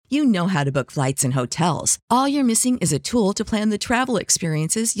You know how to book flights and hotels. All you're missing is a tool to plan the travel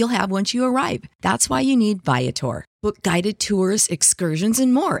experiences you'll have once you arrive. That's why you need Viator. Book guided tours, excursions,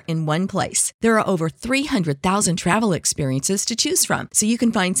 and more in one place. There are over 300,000 travel experiences to choose from, so you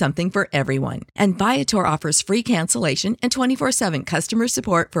can find something for everyone. And Viator offers free cancellation and 24/7 customer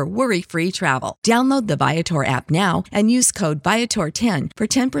support for worry-free travel. Download the Viator app now and use code Viator10 for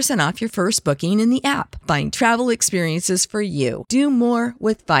 10% off your first booking in the app. Find travel experiences for you. Do more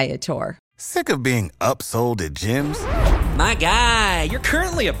with Viator. Sick of being upsold at gyms? My guy, you're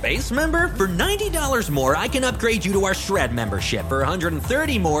currently a base member? For $90 more, I can upgrade you to our Shred membership. For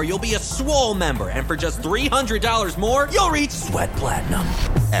 $130 more, you'll be a Swole member. And for just $300 more, you'll reach Sweat Platinum.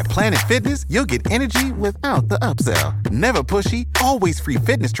 At Planet Fitness, you'll get energy without the upsell. Never pushy, always free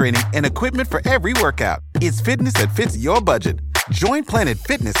fitness training and equipment for every workout. It's fitness that fits your budget. Join Planet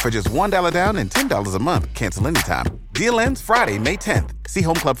Fitness for just $1 down and $10 a month. Cancel anytime. Deal ends Friday, May 10th. See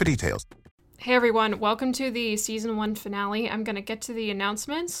Home Club for details. Hey everyone, welcome to the Season 1 finale. I'm going to get to the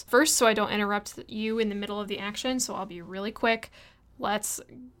announcements first so I don't interrupt you in the middle of the action, so I'll be really quick. Let's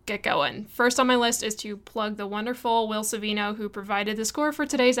get going. First on my list is to plug the wonderful Will Savino, who provided the score for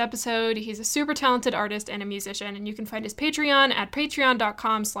today's episode. He's a super talented artist and a musician, and you can find his Patreon at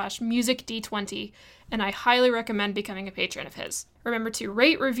patreon.com/musicd20, and I highly recommend becoming a patron of his. Remember to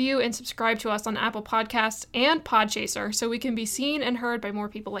rate, review, and subscribe to us on Apple Podcasts and Podchaser so we can be seen and heard by more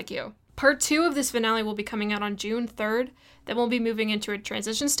people like you. Part 2 of this finale will be coming out on June 3rd. Then we'll be moving into a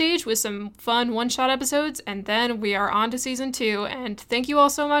transition stage with some fun one-shot episodes, and then we are on to Season 2, and thank you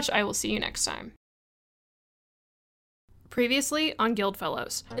all so much. I will see you next time. Previously on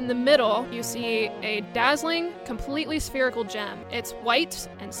Guildfellows. In the middle, you see a dazzling, completely spherical gem. It's white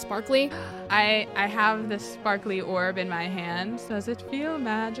and sparkly. I have this sparkly orb in my hand. Does it feel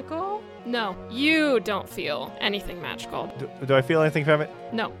magical? No, you don't feel anything magical. Do I feel anything from it?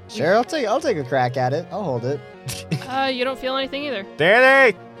 No. Sure, I'll take a crack at it. I'll hold it. You don't feel anything either.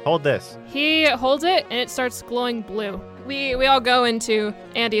 Danny! Hold this. He holds it, and it starts glowing blue. We all go into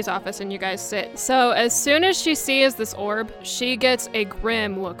Andy's office, and you guys sit. So as soon as she sees this orb, she gets a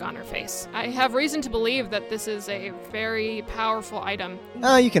grim look on her face. I have reason to believe that this is a very powerful item.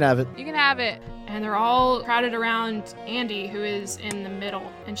 Oh, you can have it. You can have it. And they're all crowded around Andy, who is in the middle,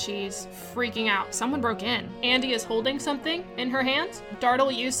 and she's freaking out. Someone broke in. Andy is holding something in her hand.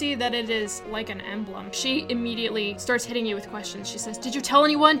 Dartle, you see that it is like an emblem. She immediately starts hitting you with questions. She says, "Did you tell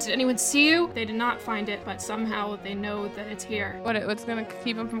anyone? Did anyone see you?" They did not find it, but somehow they know that it's here. What's gonna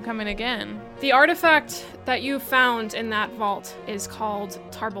keep him from coming again? The artifact that you found in that vault is called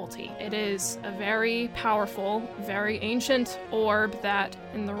Tarbolti. It is a very powerful, very ancient orb that,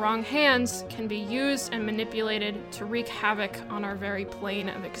 in the wrong hands, can be used and manipulated to wreak havoc on our very plane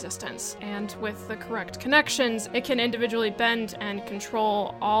of existence. And with the correct connections, it can individually bend and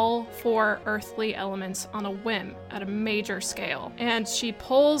control all 4 earthly elements on a whim at a major scale. And she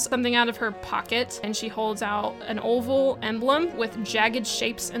pulls something out of her pocket, and she holds out an oval emblem with jagged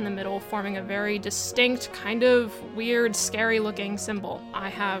shapes in the middle, forming a very distinct, kind of weird, scary-looking symbol. I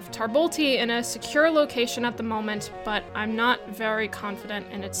have Tarbolti in a secure location at the moment, but I'm not very confident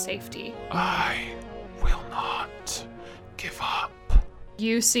in its safety. I will not give up.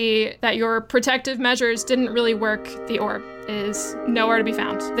 You see that your protective measures didn't really work. The orb is nowhere to be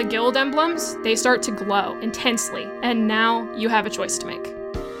found. The guild emblems, they start to glow intensely, and now you have a choice to make.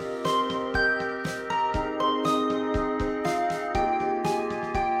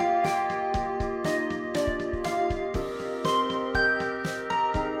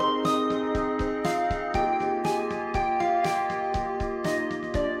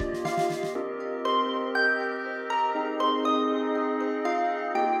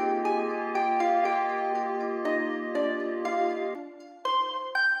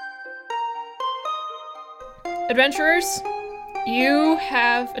 Adventurers, you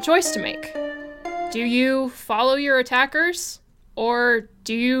have a choice to make. Do you follow your attackers, or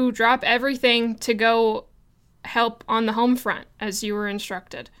do you drop everything to go help on the home front as you were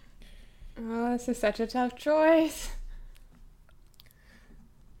instructed? Oh, this is such a tough choice.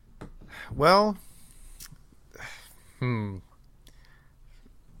 Well,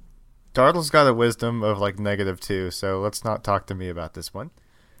 Dartle's got a wisdom of like -2, so let's not talk to me about this one.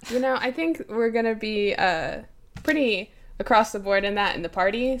 You know, I think we're gonna be pretty across the board in the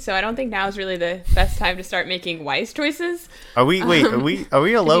party, so I don't think now is really the best time to start making wise choices. Are we a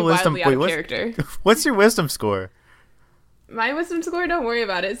low wisdom? Wait, what's your wisdom score? My wisdom score, don't worry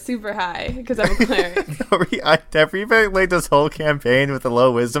about it, it's super high because I'm a cleric. Have we played this whole campaign with the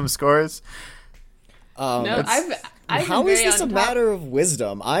low wisdom scores? No, I've How been is very this on a top. matter of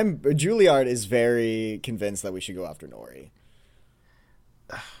wisdom? Juilliard is very convinced that we should go after Nori.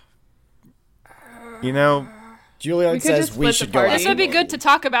 You know, Juilliard We could says just we split should the go party. This would be good to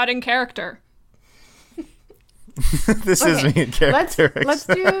talk about in character. this is me in character. Let's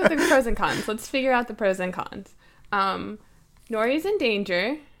do the pros and cons. Let's figure out the pros and cons. Nori's in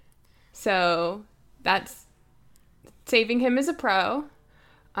danger, so that's saving him is a pro.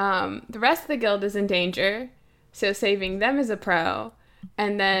 The rest of the guild is in danger, so saving them is a pro.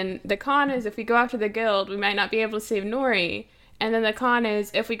 And then the con is if we go after the guild, we might not be able to save Nori. And then the con is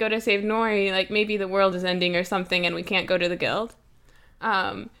if we go to save Nori, like maybe the world is ending or something and we can't go to the guild.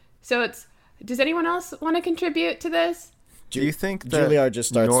 So it's, does anyone else want to contribute to this? Do you think that Juilliard just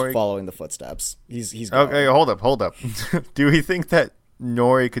starts Nori... following the footsteps. He's going. Okay, hold up. Do we think that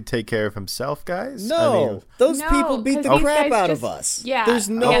Nori could take care of himself, guys? No, those No, people beat 'cause the these crap guys out just- of us. yeah. There's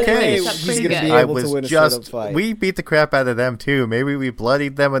no Yeah, they way messed up he's pretty going to be good. I able was to win a straight-up fight. we beat the crap out of them too. Maybe we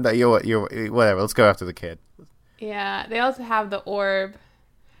bloodied them and whatever. Let's go after the kid. Yeah, they also have the orb.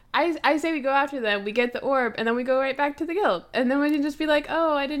 I say we go after them, we get the orb, and then we go right back to the guild. And then we can just be like,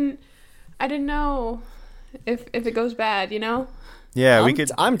 oh, I didn't know if it goes bad, you know? Yeah, we could.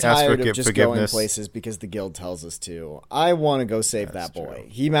 I'm ask for tired of just going forgiveness. places because the guild tells us to. I want to go save that boy.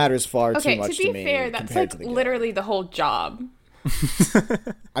 He matters far Okay, too much to be me fair, that's compared like to the guild. literally the whole job.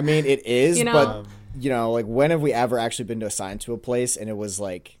 I mean, it is, You know? but like when have we ever actually been assigned to a place and it was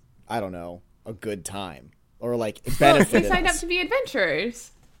like, I don't know, a good time or like it We benefited signed up us? to be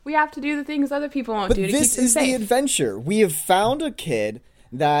adventurers. We have to do the things other people won't But do to keep this them is the safe. adventure. We have found a kid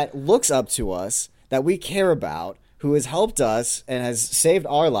that looks up to us, that we care about, who has helped us and has saved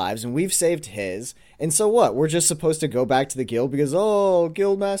our lives, and we've saved his. And so what? We're just supposed to go back to the guild because,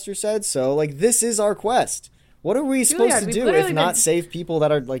 Guildmaster said so. Like, this is our quest. What are we supposed to we've do literally if not been- save people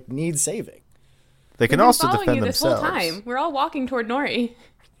that are, like, need saving? They can We've been also following defend you this themselves. whole time. We're all walking toward Nori.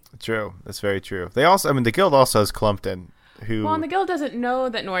 True, that's very true. They also, the guild also has Clumpton, who. Well, and the guild doesn't know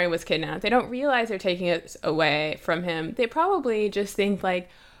that Nori was kidnapped. They don't realize they're taking it away from him. They probably just think like,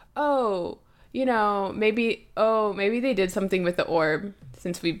 maybe they did something with the orb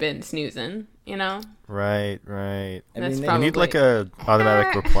since we've been snoozing, you know? Right. That's mean, We probably... need like a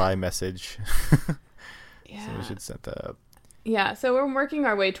automatic reply message. Yeah. So we should set that up. Yeah, so we're working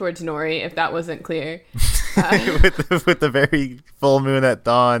our way towards Nori, if that wasn't clear. with the very full moon at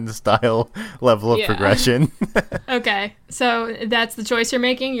dawn style level of Yeah. progression. Okay, so that's the choice you're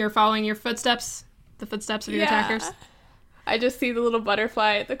making? You're following your footsteps? The footsteps of your attackers? I just see the little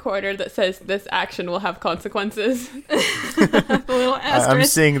butterfly at the corner that says this action will have consequences. The little I'm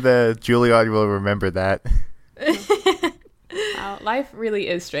asterisk. seeing the Juilliard will remember that. Wow, life really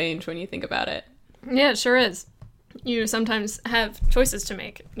is strange when you think about it. Yeah, it sure is. You sometimes have choices to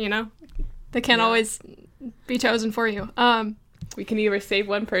make, you know? They can't always be chosen for you. We can either save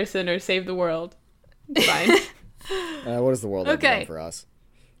one person or save the world. It's fine. What does the world have Okay. done for us?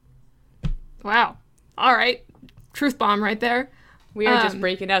 Wow. All right. Truth bomb right there. We are just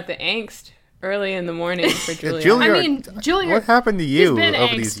breaking out the angst early in the morning for Julia. Juilliard, I mean, Juilliard... what happened to you been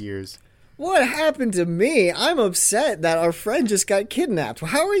over angst. these years? What happened to me? I'm upset that our friend just got kidnapped.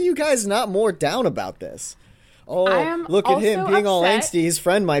 How are you guys not more down about this? Oh, I am look at him also being all upset. angsty. His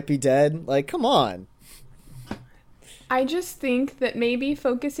friend might be dead. Like, come on. I just think that maybe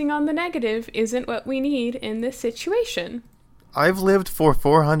focusing on the negative isn't what we need in this situation. I've lived for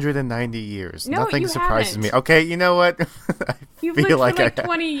 490 years. No, Nothing you surprises haven't. me. Okay, you know what? I You've feel lived for like I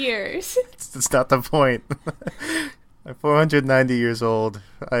 20 years. It's not the point. I'm 490 years old.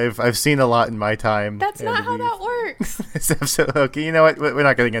 I've seen a lot in my time. That's not how that works. It's absolutely okay. You know what? We're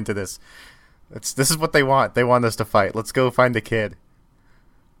not getting into this. This is what they want. They want us to fight. Let's go find the kid.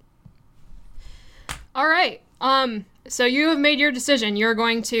 All right. So you have made your decision. You're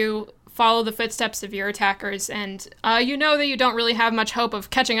going to follow the footsteps of your attackers, and you know that you don't really have much hope of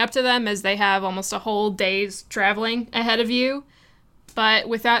catching up to them as they have almost a whole day's traveling ahead of you. But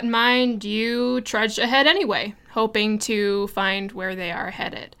with that in mind, you trudge ahead anyway, hoping to find where they are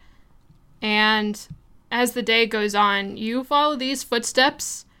headed. And as the day goes on, you follow these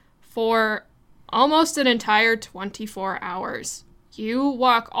footsteps for almost an entire 24 hours. You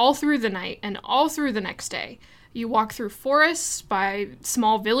walk all through the night and all through the next day. You walk through forests, by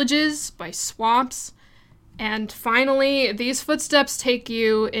small villages, by swamps, and finally, these footsteps take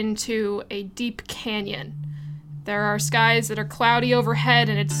you into a deep canyon. There are skies that are cloudy overhead,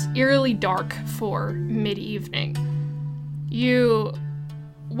 and it's eerily dark for mid-evening. You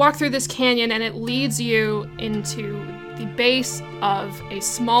walk through this canyon, and it leads you into the base of a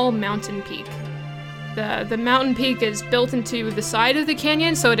small mountain peak. The mountain peak is built into the side of the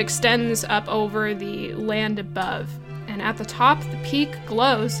canyon, so it extends up over the land above. And at the top, the peak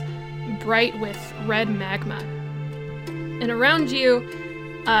glows bright with red magma. And around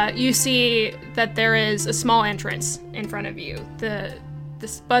you, you see that there is a small entrance in front of you.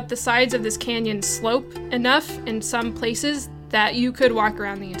 But the sides of this canyon slope enough in some places that you could walk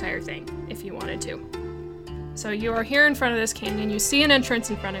around the entire thing if you wanted to. So you are here in front of this canyon, you see an entrance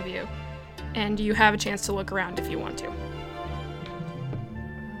in front of you, and you have a chance to look around if you want to.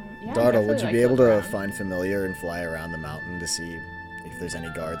 Yeah, Dartle, would definitely you be like able to look around. find familiar and fly around the mountain to see if there's any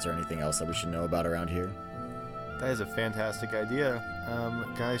guards or anything else that we should know about around here? That is a fantastic idea.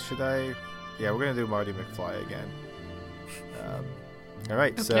 Guys, should I... Yeah, we're going to do Marty McFly again. All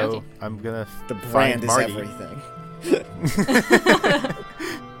right, Okay. I'm going to The find brand is Marty. everything.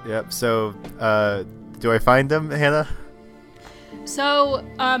 Yep, so do I find him, Hannah? So,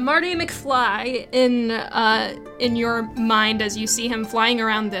 Marty McFly, in your mind, as you see him flying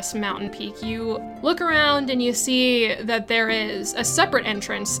around this mountain peak, you look around and you see that there is a separate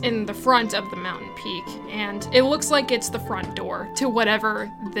entrance in the front of the mountain peak, and it looks like it's the front door to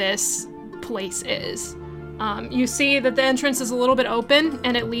whatever this place is. You see that the entrance is a little bit open,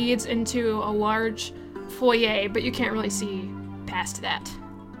 and it leads into a large foyer, but you can't really see past that.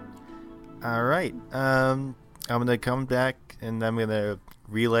 All right. I'm going to come back and I'm going to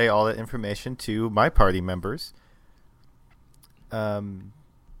relay all that information to my party members. Is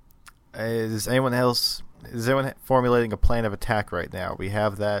anyone formulating a plan of attack right now? We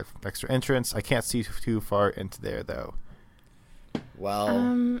have that extra entrance. I can't see too far into there, though.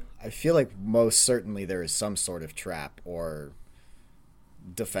 Well, I feel like most certainly there is some sort of trap or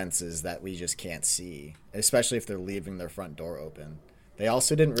defenses that we just can't see, especially if they're leaving their front door open. They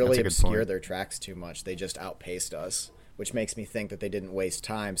also didn't That's really a good obscure point. their tracks too much. They just outpaced us, which makes me think that they didn't waste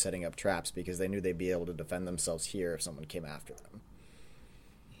time setting up traps because they knew they'd be able to defend themselves here if someone came after them.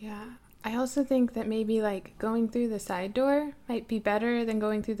 Yeah. I also think that maybe like going through the side door might be better than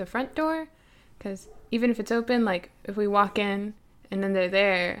going through the front door, because even if it's open, like if we walk in and then they're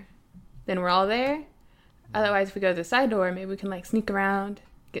there, then we're all there. Otherwise, if we go to the side door, maybe we can like sneak around,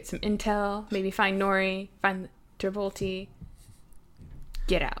 get some intel, maybe find Nori, find Travolti,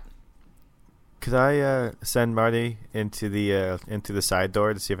 get out. Could I send Marty into the side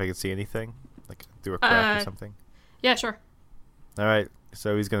door to see if I can see anything, like through a crack or something? Yeah, sure. All right.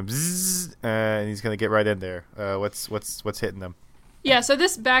 So he's gonna bzzz, and he's gonna get right in there. What's hitting them? Yeah, so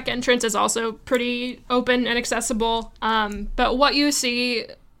this back entrance is also pretty open and accessible. But what you see,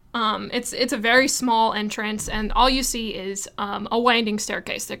 it's a very small entrance, and all you see is a winding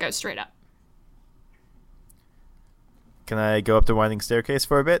staircase that goes straight up. Can I go up the winding staircase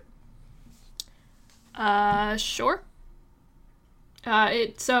for a bit? Sure.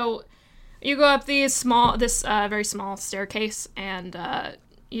 So you go up this very small staircase, and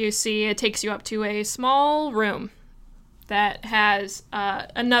you see it takes you up to a small room that has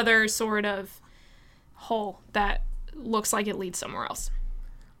another sort of hole that looks like it leads somewhere else.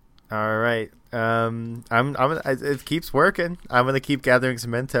 All right. It keeps working. I'm gonna keep gathering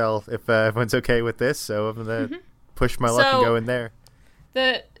some intel if everyone's okay with this. So I'm gonna push my luck and go in there.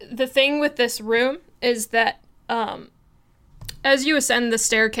 The thing with this room is that as you ascend the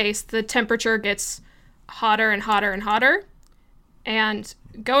staircase, the temperature gets hotter and hotter and hotter. And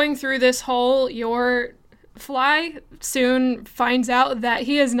going through this hole, your fly soon finds out that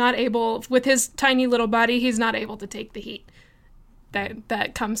he is not able, with his tiny little body, he's not able to take the heat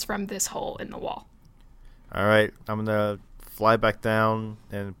that comes from this hole in the wall. All right. I'm gonna fly back down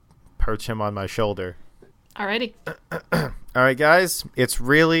and perch him on my shoulder. Alrighty. All right, guys. It's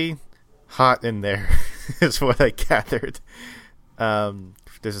really hot in there, is what I gathered.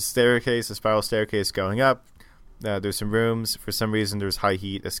 There's a spiral staircase going up. There's some rooms. For some reason, there's high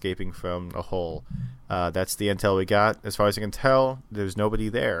heat escaping from a hole. That's the intel we got. As far as I can tell, there's nobody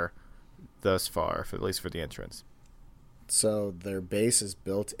there thus far, at least for the entrance. So their base is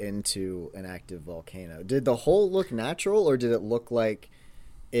built into an active volcano. Did the hole look natural, or did it look like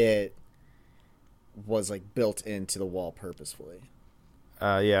it was like built into the wall purposefully?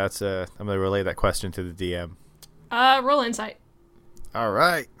 Yeah, I'm gonna relay that question to the DM. Roll insight. All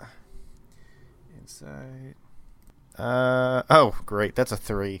right. Insight. Oh, great. That's a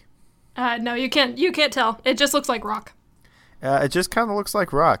 3. No, you can't tell. It just looks like rock. It just kind of looks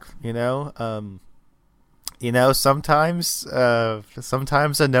like rock, you know. Sometimes a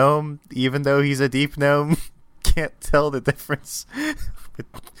gnome, even though he's a deep gnome, can't tell the difference.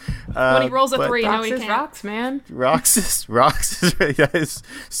 When he rolls a 3, no, Rocks he is can't. rocks, man. Rocks is that is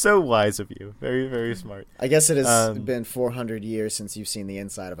so wise of you. Very, very smart. I guess it has been 400 years since you've seen the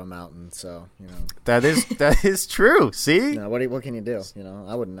inside of a mountain, so you know. That is true. See, You know, what can you do? You know,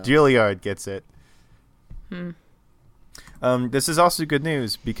 I wouldn't know. Juilliard gets it. This is also good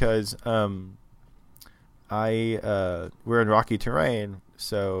news because we're in rocky terrain,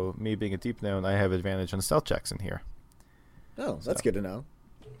 so me being a deep gnome, I have advantage on stealth checks in here. Oh, that's good to know.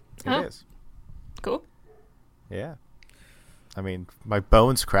 It is. Cool. Yeah. I mean, my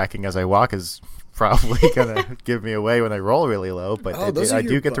bones cracking as I walk is probably gonna give me away when I roll really low, but I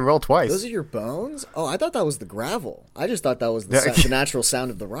do get to roll twice. Those are your bones? Oh, I thought that was the gravel. I just thought that was the natural sound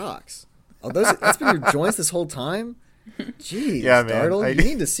of the rocks. Oh, that's been your joints this whole time? Jeez, yeah, man, Dartle, you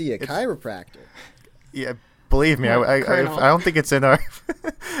need to see a chiropractor. Yeah, believe me, I don't think it's in our.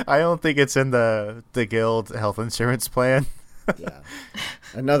 I don't think it's in the guild health insurance plan. Yeah,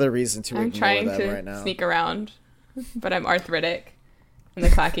 another reason to I'm ignore trying them to right now. sneak around, but I'm arthritic, and the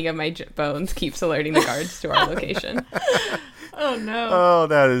clacking of my bones keeps alerting the guards to our location. Oh no. Oh,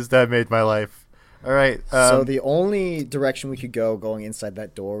 that made my life. All right. So the only direction we could go going inside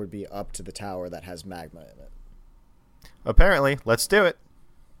that door would be up to the tower that has magma in it. Apparently, let's do it.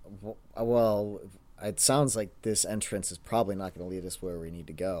 Well, it sounds like this entrance is probably not going to lead us where we need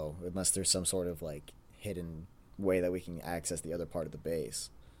to go, unless there's some sort of like hidden way that we can access the other part of the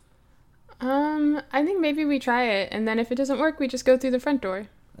base. I think maybe we try it, and then if it doesn't work, we just go through the front door.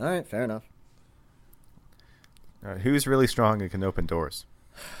 All right, fair enough. All right, who's really strong and can open doors?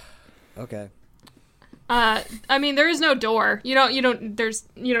 Okay. I mean, there is no door. You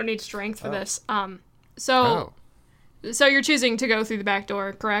don't need strength for this. So you're choosing to go through the back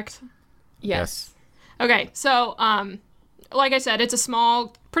door, correct? Yes. Okay. So, like I said, it's a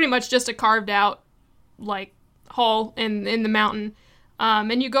small, pretty much just a carved out, like, hole in the mountain.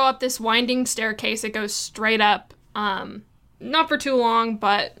 And you go up this winding staircase. It goes straight up. Not for too long,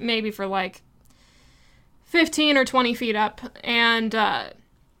 but maybe for like 15 or 20 feet up. And,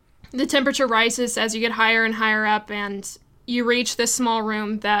 the temperature rises as you get higher and higher up, and you reach this small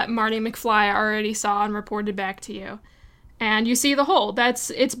room that Marty McFly already saw and reported back to you. And you see the hole.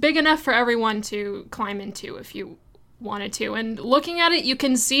 It's big enough for everyone to climb into if you wanted to. And looking at it, you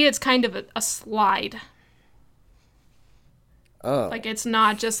can see it's kind of a slide. Oh. Like, it's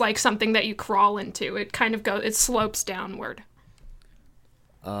not just like something that you crawl into. It kind of it slopes downward.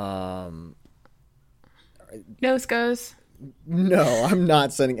 Nose goes. No, I'm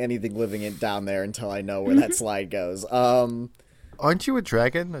not sending anything living in down there until I know where that slide goes. Aren't you a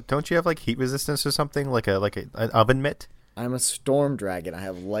dragon? Don't you have like heat resistance or something, like an oven mitt? I'm a storm dragon. I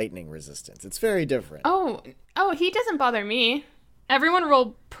have lightning resistance. It's very different. Oh, he doesn't bother me. Everyone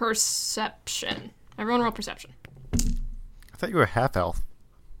roll perception. I thought you were half elf.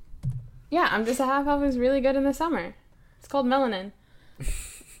 Yeah, I'm just a half elf who's really good in the summer. It's called melanin.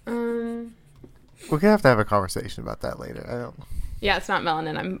 We're gonna have to have a conversation about that later. I don't. Yeah, it's not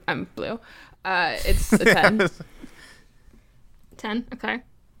melanin. I'm blue. It's a 10. 10. Okay.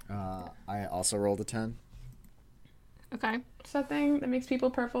 I also rolled a 10. Okay. Something that makes people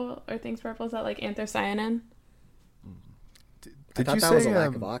purple or things purple, is that like anthocyanin? I thought that was a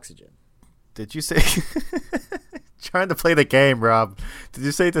lack of oxygen. Did you say trying to play the game, Rob? Did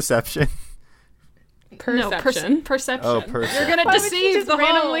you say deception? Perception. No, perception. Oh, perception. You're gonna deceive the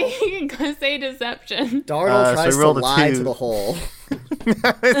randomly whole. go say deception. Dartle tries so to lie 2. to the hole.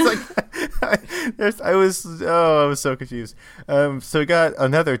 It's like I was so confused. So we got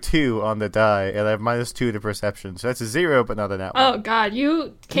another 2 on the die, and I have -2 to perception. So that's a 0, but not a nat 1. Oh God,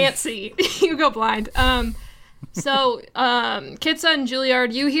 you can't see. You go blind. So Kitsa and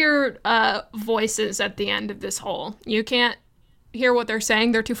Juilliard, you hear voices at the end of this hole. You can't hear what they're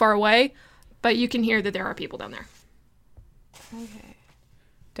saying; they're too far away. But you can hear that there are people down there. Okay.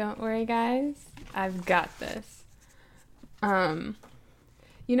 Don't worry, guys. I've got this.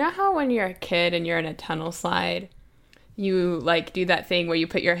 You know how when you're a kid and you're in a tunnel slide, you like do that thing where you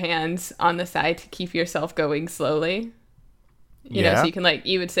put your hands on the side to keep yourself going slowly? You know, so you can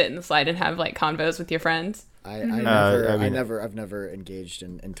you would sit in the slide and have like convos with your friends. I've never engaged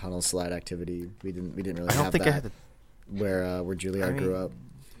in tunnel slide activity. We didn't really I don't have think that I had where Juilliard grew up.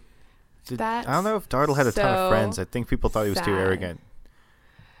 I don't know if Dartle had a ton of friends. I think people thought he was too arrogant.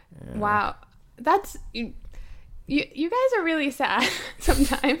 Yeah. Wow. That's... You guys are really sad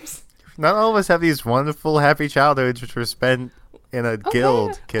sometimes. Not all of us have these wonderful, happy childhoods which were spent in a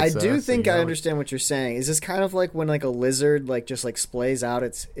guild. I do think I understand what you're saying. Is this kind of like when like a lizard just splays out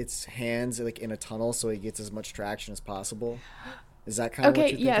its hands like in a tunnel so it gets as much traction as possible? Is that kind of what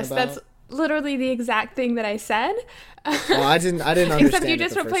you're thinking about? That's literally the exact thing that I said. Well, I didn't understand. Except you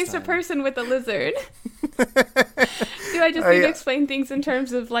just replaced a person with a lizard. Do I just need to explain things in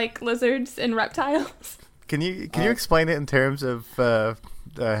terms of like lizards and reptiles? Can you explain it in terms of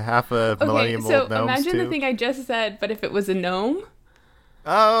half a millennium old gnomes imagine too? the thing I just said, but if it was a gnome.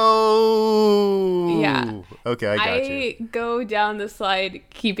 Oh. Yeah. Okay, I got you. I go down the slide,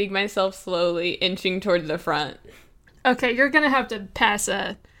 keeping myself slowly inching towards the front. Okay, you're gonna have to pass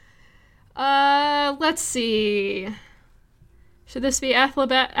a. Let's see. Should this be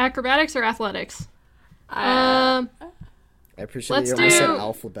acrobatics or athletics? I appreciate let's you almost said do-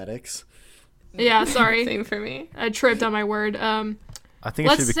 alphabetics. Yeah, sorry. Same for me. I tripped on my word. I think it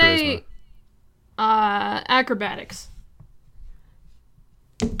Let's should be say charisma. acrobatics.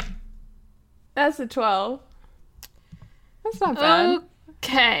 That's a 12. That's not bad.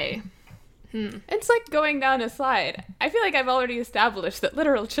 Okay. It's like going down a slide. I feel like I've already established that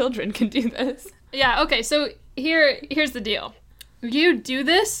literal children can do this. Yeah, okay, so here's the deal. You do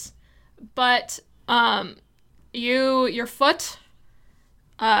this, but your foot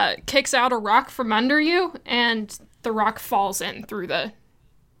kicks out a rock from under you, and the rock falls in through the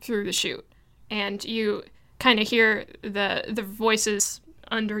chute. And you kind of hear the voices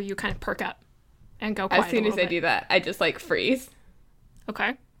under you kind of perk up and go quiet. As soon as I do that, I just like freeze.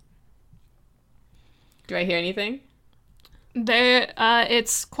 Okay. Do I hear anything?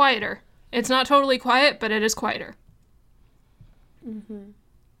 It's quieter. It's not totally quiet, but it is quieter.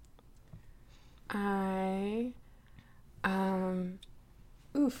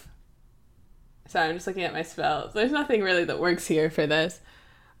 Oof. Sorry, I'm just looking at my spells. There's nothing really that works here for this.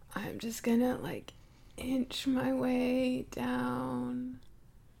 I'm just gonna, like, inch my way down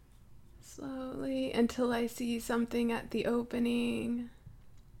slowly until I see something at the opening.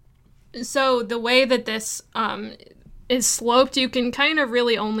 So the way that this is sloped, you can kind of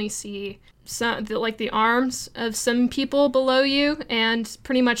really only see the arms of some people below you and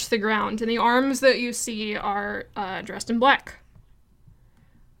pretty much the ground. And the arms that you see are dressed in black.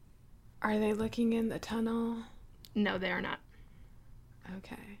 Are they looking in the tunnel? No, they are not.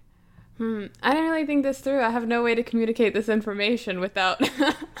 Okay. I didn't really think this through. I have no way to communicate this information without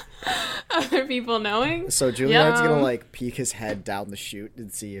other people knowing. So Juilliard's gonna like peek his head down the chute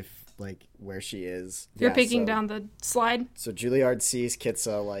and see if like where she is. You're peeking down the slide? So Juilliard sees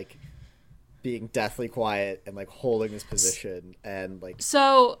Kitsa like being deathly quiet and like holding his position and like.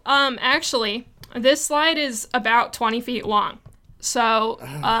 So actually, this slide is about 20 feet long. So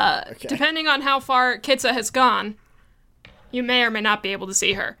Okay. depending on how far Kitsa has gone, you may or may not be able to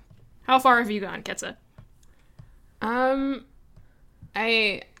see her. How far have you gone, Kitsa? I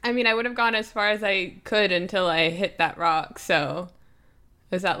mean, I would have gone as far as I could until I hit that rock. So,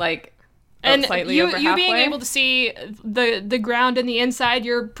 is that like slightly over halfway? You being able to see the ground and the inside,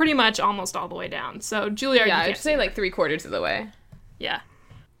 you're pretty much almost all the way down. So, Juilliard, Yeah, you I'd can't say see like 3/4 of the way. Yeah.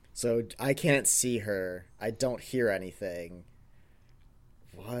 So I can't see her. I don't hear anything.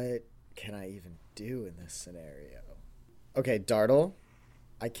 What can I even do in this scenario? Okay, Dartle,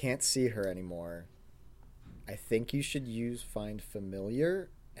 I can't see her anymore. I think you should use Find Familiar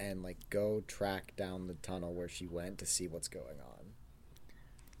and like go track down the tunnel where she went to see what's going on.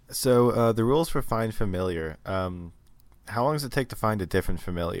 So the rules for Find Familiar. How long does it take to find a different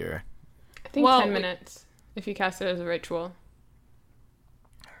familiar? I think Well, 10 minutes if you cast it as a ritual.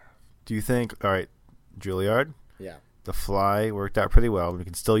 Do you think? All right, Juilliard. Yeah. The fly worked out pretty well. We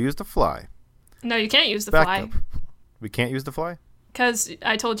can still use the fly. No, you can't use the Back fly up. We can't use the fly? because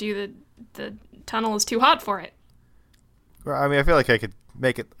I told you that the tunnel is too hot for it. Well, I mean, I feel like I could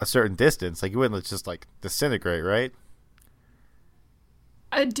make it a certain distance. Like, you wouldn't just, like, disintegrate, right?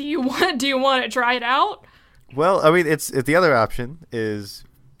 Do you want to try it out? Well, I mean, it's the other option is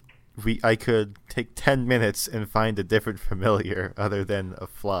I could take 10 minutes and find a different familiar other than a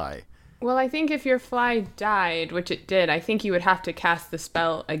fly. Well, I think if your fly died, which it did, I think you would have to cast the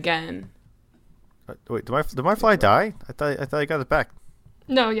spell again. Wait, did my fly die? I thought I got it back.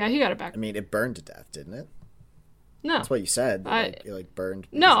 No, yeah, he got it back. I mean, it burned to death, didn't it? No. That's what you said. It like burned.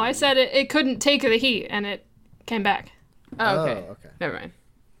 No, I said it couldn't take the heat, and it came back. Oh, okay. Oh, okay. Never mind.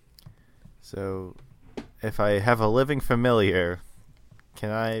 So, if I have a living familiar,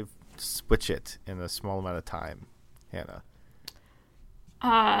 can I switch it in a small amount of time, Hannah?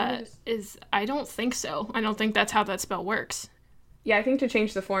 I don't think so. I don't think that's how that spell works. Yeah, I think to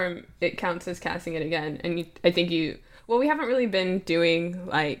change the form, it counts as casting it again. And I think well, we haven't really been doing,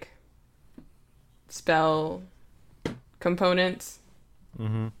 like, spell components.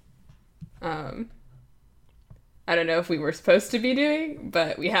 Mm-hmm. I don't know if we were supposed to be doing,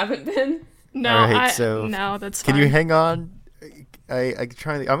 but we haven't been. No, All right, so no, that's fine. Can you hang on? I'm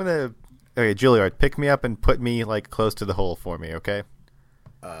gonna. Okay, Juilliard, pick me up and put me like close to the hole for me, okay?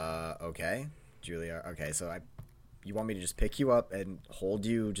 Okay, Juilliard. Okay, so you want me to just pick you up and hold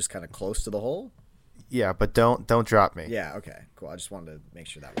you just kind of close to the hole? Yeah, but don't drop me. Yeah. Okay. Cool. I just wanted to make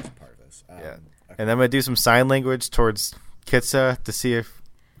sure that was a part of this. Yeah. Okay. And I'm gonna do some sign language towards Kitsa to see if,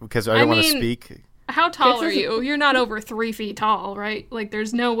 because I don't want to speak. How tall are you? You're not over 3 feet tall, right? Like,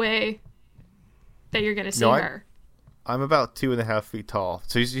 there's no way that you're gonna see her. I'm about 2.5 feet tall,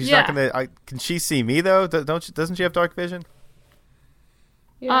 so she's not gonna. Can she see me though? Doesn't she have dark vision?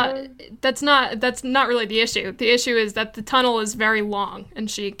 Yeah. That's not really the issue. The issue is that the tunnel is very long, and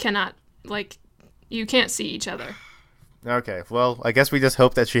she cannot, like, you can't see each other. Okay, well, I guess we just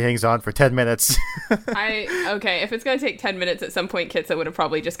hope that she hangs on for 10 minutes. Okay, if it's gonna take 10 minutes, at some point Kitsa would have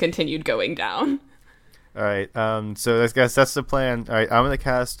probably just continued going down. All right, so I guess that's the plan. All right, I'm gonna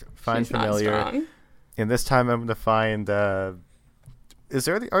cast Find Familiar, not strong. and this time I'm gonna find. Are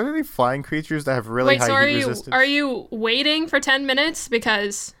there any flying creatures that have really high heat resistance? Are you waiting for 10 minutes?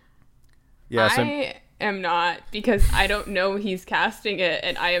 Because I am not, because I don't know he's casting it,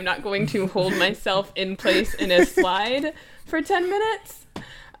 and I am not going to hold myself in place in a slide for 10 minutes.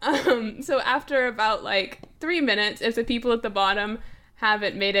 So after about 3 minutes, if the people at the bottom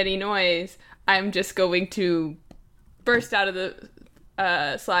haven't made any noise, I'm just going to burst out of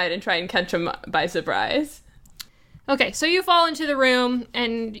the slide and try and catch him by surprise. Okay, so you fall into the room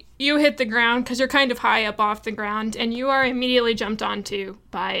and you hit the ground because you're kind of high up off the ground, and you are immediately jumped onto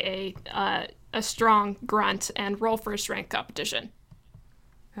by a strong grunt and roll for a strength competition.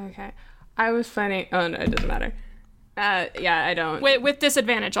 Okay. I was planning... Oh, no, it doesn't matter. Yeah, I don't... With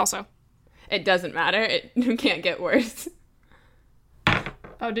disadvantage also. It doesn't matter. It can't get worse.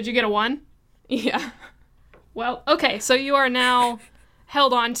 Oh, did you get a 1? Yeah. Well, okay, so you are now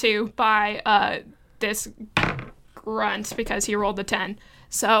held onto by this grunt because he rolled a 10.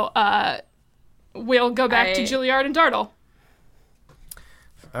 So we'll go back to Juilliard and Dartle.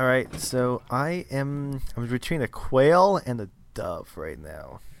 All right, so I'm between a quail and a dove right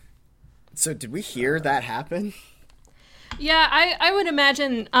now. So did we hear that happen? Yeah, I would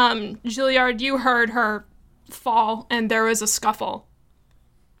imagine, Juilliard, you heard her fall and there was a scuffle.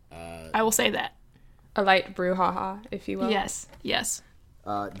 I will say that. A light brouhaha, if you will. Yes.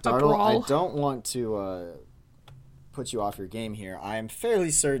 Dartle, I don't want to put you off your game here. I am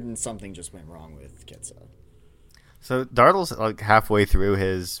fairly certain something just went wrong with Kitsa. So Dartle's halfway through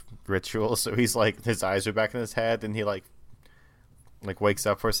his ritual, so he's his eyes are back in his head, and he wakes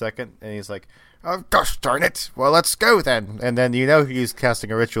up for a second, and he's like, "Oh gosh darn it! Well, let's go then." And then he's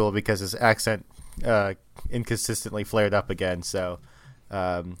casting a ritual because his accent inconsistently flared up again. So,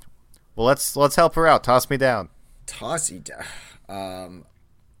 well, let's help her out. Toss me down. Toss you down.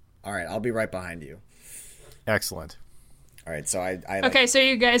 All right, I'll be right behind you. Excellent. All right, so I okay, so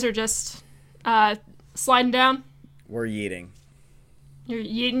you guys are just sliding down. We're yeeting. You're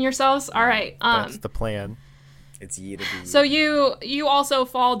yeeting yourselves? All right. That's the plan. It's yee to be. So you also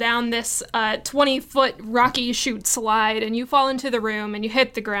fall down this 20-foot rocky chute slide, and you fall into the room, and you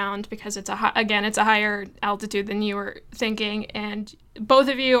hit the ground because it's a higher altitude than you were thinking, and both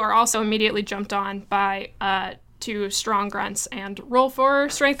of you are also immediately jumped on by 2 strong grunts, and roll for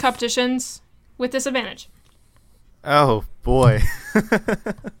strength competitions with disadvantage. Oh boy.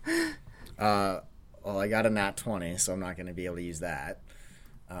 Well, I got a nat 20, so I'm not going to be able to use that.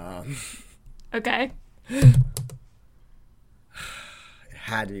 Okay. It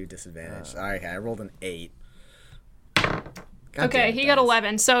had to do disadvantage. All right, I rolled an 8. Okay, he got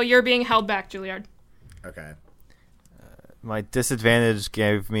 11, so you're being held back, Juilliard. Okay. My disadvantage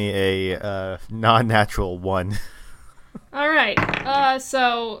gave me a non-natural 1. All right.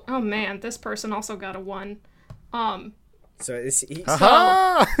 So, oh man, this person also got a 1.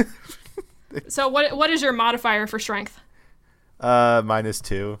 So what is your modifier for strength?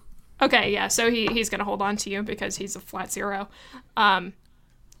 -2. Okay, yeah. So he's gonna hold on to you because he's a flat 0.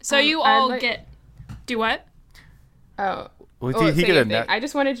 So you all do what? Oh. Well, he get a net. I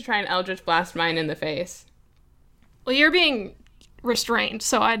just wanted to try and Eldritch Blast mine in the face. Well, you're being restrained,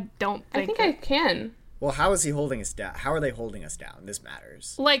 so I don't think. I think I can. Well, how is he holding us down? How are they holding us down? This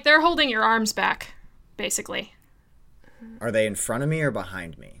matters. They're holding your arms back, basically. Are they in front of me or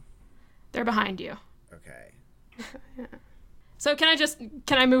behind me? They're behind you. Okay. So can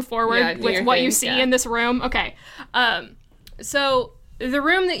I move forward with what you see in this room? Okay. So the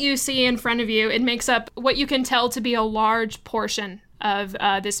room that you see in front of you, it makes up what you can tell to be a large portion of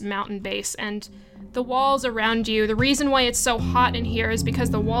this mountain base, and the walls around you, the reason why it's so hot in here is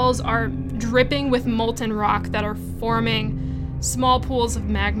because the walls are dripping with molten rock that are forming small pools of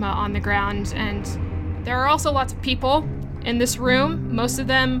magma on the ground, and there are also lots of people in this room. Most of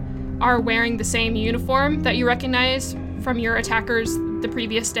them are wearing the same uniform that you recognize from your attackers the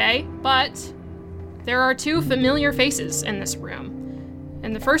previous day, but there are 2 familiar faces in this room.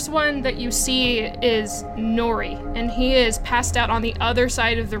 And the first one that you see is Nori, and he is passed out on the other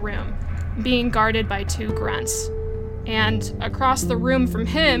side of the room, being guarded by 2 grunts. And across the room from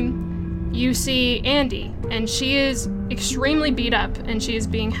him, you see Andy, and she is extremely beat up, and she is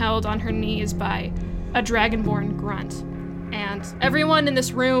being held on her knees by a dragonborn grunt. And everyone in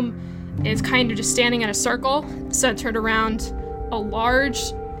this room is kind of just standing in a circle, centered around a large,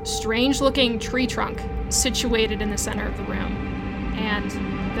 strange-looking tree trunk situated in the center of the room.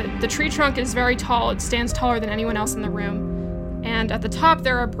 And the tree trunk is very tall. It stands taller than anyone else in the room. And at the top,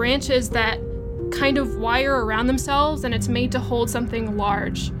 there are branches that kind of wire around themselves, and it's made to hold something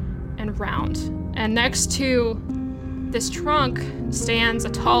large and round. And next to this trunk stands a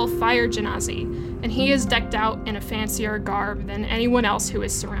tall fire genasi, and he is decked out in a fancier garb than anyone else who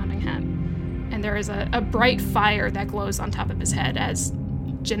is surrounding him. And there is a bright fire that glows on top of his head, as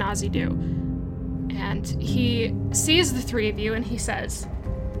genasi do. And he sees the three of you, and he says,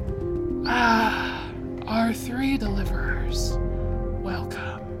 Our three deliverers.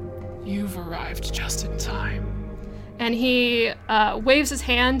 Welcome. You've arrived just in time. and he waves his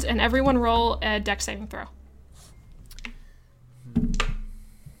hand, and everyone roll a dex saving throw.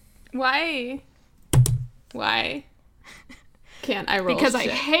 Why can't I roll Because I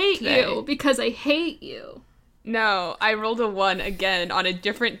shit hate today? you. Because I hate you. No, I rolled a 1 again on a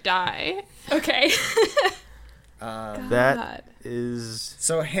different die. Okay. That is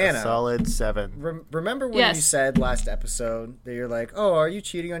So, Hannah, a solid 7. Remember when Yes. you said last episode that you're like, oh, are you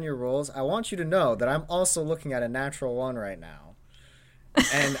cheating on your rolls? I want you to know that I'm also looking at a natural 1 right now.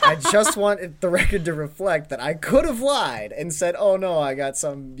 And I just want the record to reflect that I could have lied and said, oh, no, I got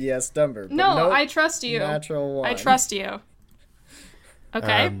some BS number. But No, nope, I trust you. Natural 1. I trust you.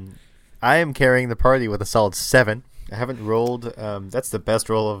 Okay. I am carrying the party with a solid 7. I haven't rolled. That's the best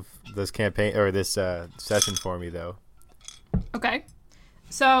roll of this campaign or this session for me, though. Okay.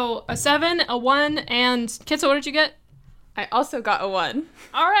 So a 7, a 1, and Kitsa, what did you get? I also got a 1.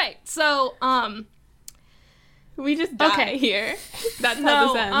 All right. So We just die Okay. here. That's how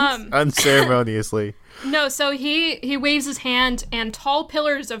no, this ends. Unceremoniously. no. So he waves his hand, and tall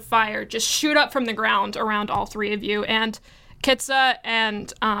pillars of fire just shoot up from the ground around all three of you, and Kitsa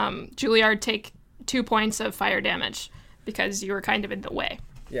and Juilliard take 2 points of fire damage because you were kind of in the way.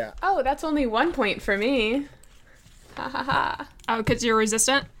 Yeah. Oh, that's only 1 point for me. Ha ha ha. Oh, because you're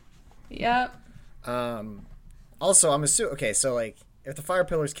resistant? Yep. Also, I'm assuming, okay, so, like, if the fire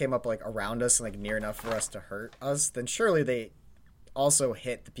pillars came up, like, around us and, like, near enough for us to hurt us, then surely they also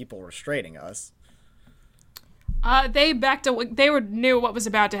hit the people restraining us. They backed away. They knew what was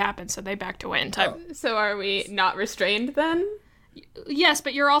about to happen, so they backed away in time. So are we not restrained then? Yes,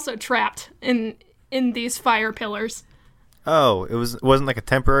 but you're also trapped in these fire pillars. Oh, wasn't like a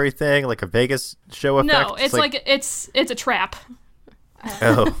temporary thing, like a Vegas show effect? No, it's like it's a trap.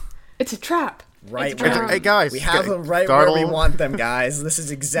 Oh. It's a trap. Right It's where Hey, guys. we have them right Startle. where we want them, guys. This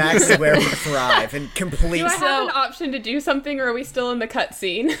is exactly where we thrive in complete. Do I have an option to do something, or are we still in the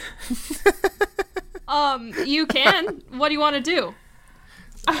cutscene? You can. What do you want to do?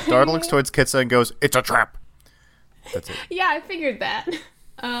 Dartle looks towards Kitsa and goes, "It's a trap." That's it. Yeah, I figured that.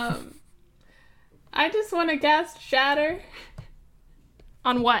 I just want to cast Shatter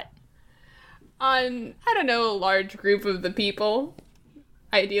On what? on, I don't know, a large group of the people.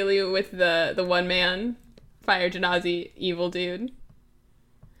 Ideally with the one man fire genasi evil dude.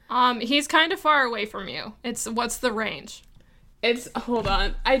 He's kind of far away from you. What's the range? Hold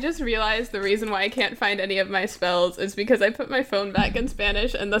on. I just realized the reason why I can't find any of my spells is because I put my phone back in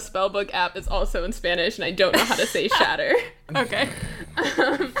Spanish and the spellbook app is also in Spanish and I don't know how to say shatter. Okay.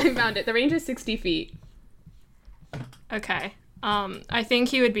 I found it. The range is 60 feet. Okay. I think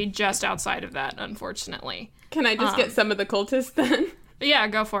he would be just outside of that, unfortunately. Can I just get some of the cultists then? But yeah,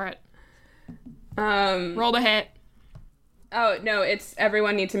 go for it. Roll the hit. Oh, no, it's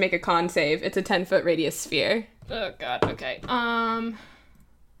everyone needs to make a con save. It's a 10-foot radius sphere. Oh god, okay. Con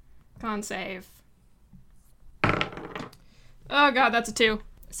save. Oh god, that's a 2.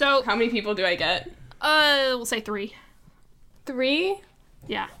 So, How many people do I get? we'll say 3. 3?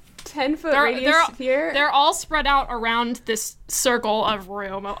 Yeah. 10-foot radius sphere? They're all spread out around this circle of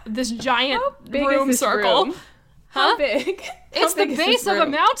room. This giant How big room is this circle. room? How big? How It's the big is this base of a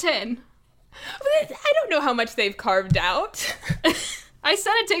room? mountain. I don't know how much they've carved out. I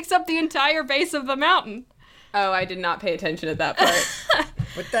said it takes up the entire base of the mountain. Oh, I did not pay attention at that part.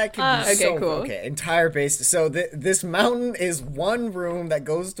 But that could be okay, so cool. okay. Entire base. So this mountain is one room that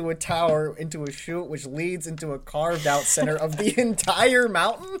goes to a tower into a chute, which leads into a carved out center of the entire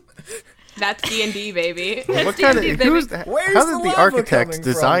mountain. That's D&D, baby. What kind of? D&D, Who's? baby. Where's How the did the lava architects coming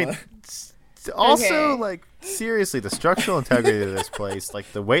design from? Also, Okay. like, seriously, the structural integrity of this place,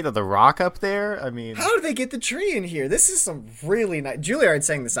 like, the weight of the rock up there, I mean... How did they get the tree in here? This is some really nice... Juilliard's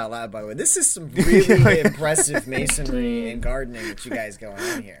saying this out loud, by the way. This is some really impressive masonry and gardening that you guys going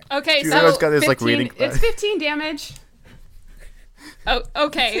on here. Okay, Juilliard's so got this, 15, like, reading it's 15 damage. Oh,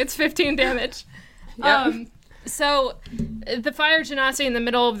 okay, it's 15 damage. Yep. So the fire genasi in the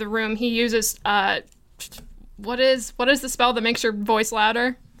middle of the room, he uses what is the spell that makes your voice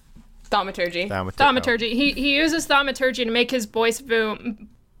louder? Thaumaturgy. Thaumaturgy. He uses thaumaturgy to make his voice boom,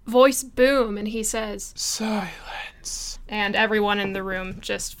 and he says, Silence. and everyone in the room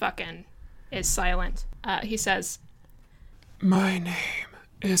just fucking is silent. He says, My name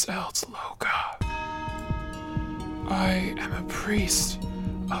is Eltzloga. I am a priest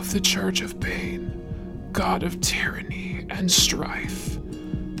of the Church of Pain, god of tyranny and strife.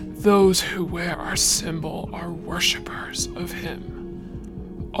 Those who wear our symbol are worshippers of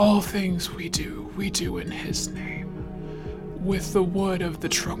him. All things we do in his name. With the wood of the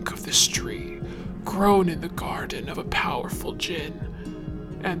trunk of this tree, grown in the garden of a powerful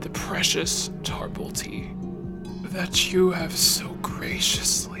djinn, and the precious Tarbolti that you have so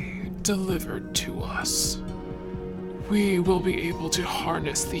graciously delivered to us. We will be able to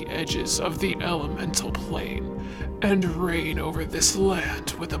harness the edges of the elemental plane and reign over this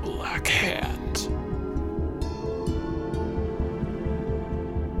land with a black hand.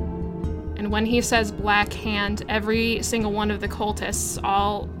 and when he says black hand, every single one of the cultists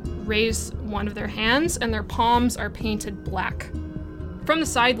all raise one of their hands and their palms are painted black. From the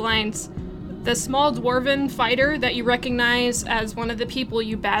sidelines, the small dwarven fighter that you recognize as one of the people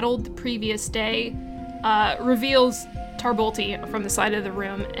you battled the previous day reveals Tarbolti from the side of the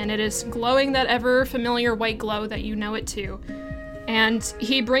room, and it is glowing that ever familiar white glow that you know it to. And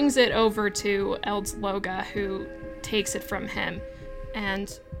he brings it over to Eltzloga, who takes it from him.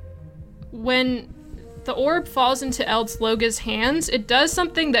 And when the orb falls into Eltzloga's hands, it does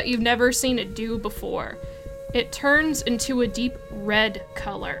something that you've never seen it do before. It turns into a deep red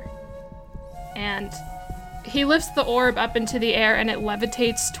color. And he lifts the orb up into the air and it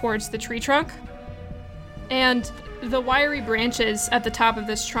levitates towards the tree trunk. And the wiry branches at the top of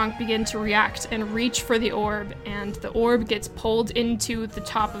this trunk begin to react and reach for the orb, and the orb gets pulled into the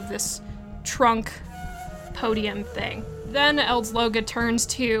top of this trunk podium thing. Then Eltzloga turns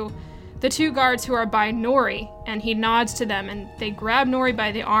to the two guards who are by Nori, and he nods to them, and they grab Nori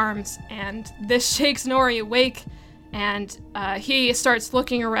by the arms, and this shakes Nori awake, and he starts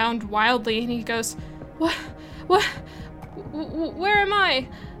looking around wildly, and he goes, where am I?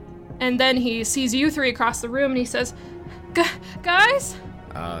 And then he sees you three across the room, and he says, guys?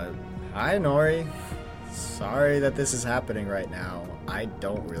 Hi, Nori. Sorry that this is happening right now. I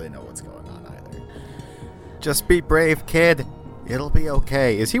don't really know what's going on either. Just be brave, kid. It'll be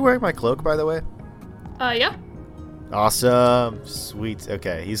okay. Is he wearing my cloak, by the way? Yeah. Awesome. Sweet.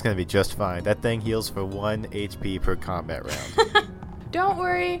 Okay, he's gonna be just fine. That thing heals for 1 HP per combat round. Don't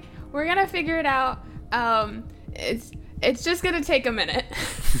worry, we're gonna figure it out. It's just gonna take a minute.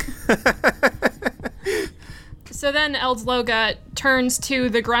 So then Eltzloga turns to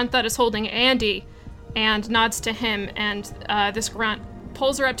the grunt that is holding Andy and nods to him, and this grunt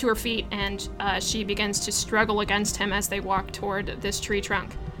pulls her up to her feet, and she begins to struggle against him as they walk toward this tree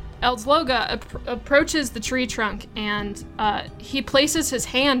trunk. Eltzloga approaches the tree trunk, and he places his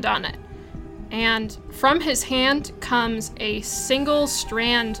hand on it. And from his hand comes a single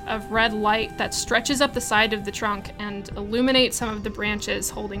strand of red light that stretches up the side of the trunk and illuminates some of the branches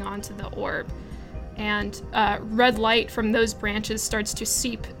holding onto the orb. And red light from those branches starts to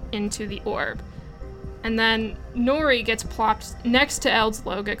seep into the orb. And then Nori gets plopped next to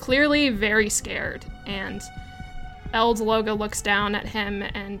Eltzloga, clearly very scared. And Eltzloga looks down at him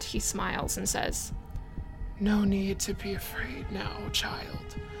and he smiles and says, No need to be afraid now,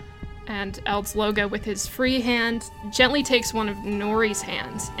 child. And Eltzloga, with his free hand, gently takes one of Nori's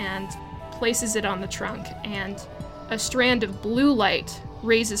hands and places it on the trunk, and a strand of blue light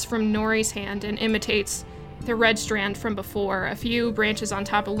raises from Nori's hand and imitates the red strand from before. A few branches on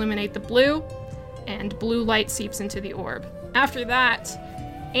top illuminate the blue, and blue light seeps into the orb. After that,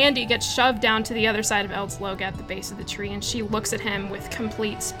 Andy gets shoved down to the other side of Eltzloga at the base of the tree, and she looks at him with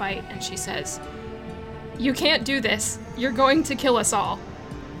complete spite, and she says, "You can't do this. You're going to kill us all."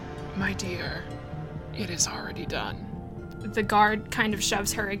 My dear, it is already done. The guard kind of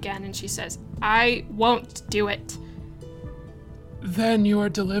shoves her again, and she says, "I won't do it." Then your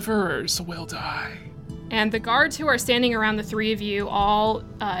deliverers will die. And the guards who are standing around the three of you all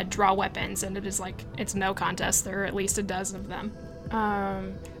draw weapons, and it is like, it's no contest. There are at least a dozen of them.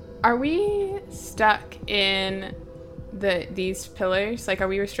 Are we stuck in these pillars? Like, are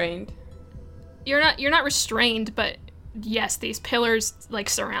we restrained? You're not restrained, but yes, these pillars like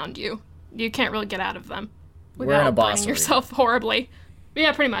surround you. You can't really get out of them without burning yourself horribly.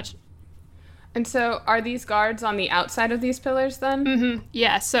 Yeah, pretty much. And so, are these guards on the outside of these pillars then? Mm-hmm.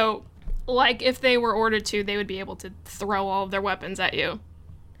 Yeah. So, like, if they were ordered to, they would be able to throw all of their weapons at you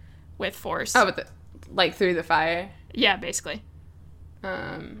with force. Oh, but like through the fire. Yeah, basically.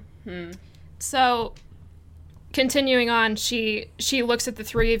 So, continuing on, she looks at the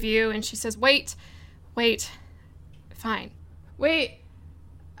three of you and she says, "Wait, fine. Wait,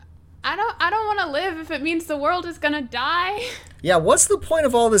 I don't want to live if it means the world is gonna die." Yeah, what's the point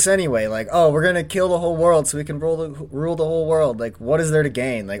of all this anyway? Like, oh, we're gonna kill the whole world so we can rule the whole world. Like, what is there to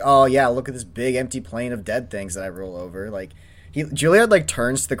gain? Like, oh yeah, look at this big empty plain of dead things that I rule over. Like, Juilliard like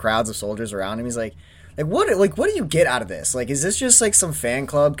turns to the crowds of soldiers around him. He's like, what do you get out of this? Like, is this just like some fan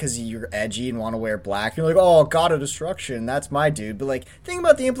club because you're edgy and want to wear black? You're like, oh, God of Destruction, that's my dude. But like, think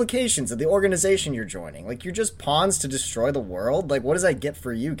about the implications of the organization you're joining. Like, you're just pawns to destroy the world. Like, what does that get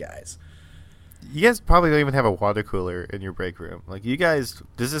for you guys? You guys probably don't even have a water cooler in your break room. Like, you guys,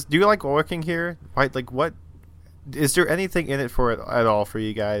 do you like working here? Like, what is there anything in it for it at all for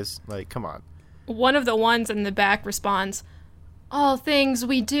you guys? Like, come on. One of the ones in the back responds, "All things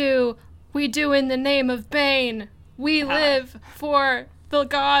we do in the name of Bane. We live for the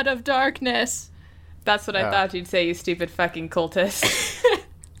god of darkness." That's what I thought you'd say, you stupid fucking cultist.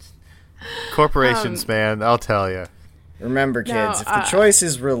 Corporations, man, I'll tell you. Remember, kids, if the choice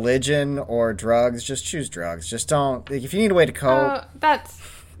is religion or drugs, just choose drugs. Just don't. Like, if you need a way to cope. That's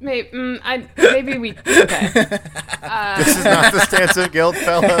maybe we. Okay. This is not the stance of guilt,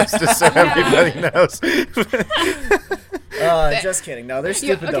 fellas. Just so everybody knows. Just kidding. No, they're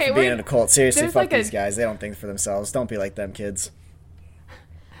stupid enough for being in a cult. Seriously, fuck these guys. They don't think for themselves. Don't be like them, kids.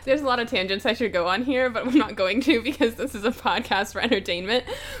 There's a lot of tangents I should go on here, but I'm not going to because this is a podcast for entertainment.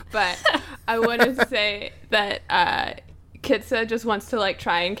 But I want to say that Kitsa just wants to like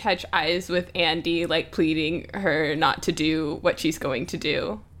try and catch eyes with Andy, like pleading her not to do what she's going to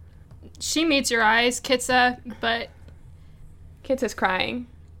do. She meets your eyes, Kitsa, but Kitsa's crying.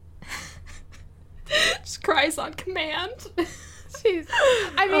 Just cries on command. She's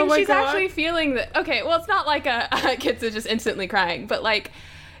actually feeling that. Okay, well, it's not like a Kitsa just instantly crying, but like,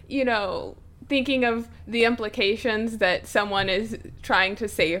 you know, thinking of the implications that someone is trying to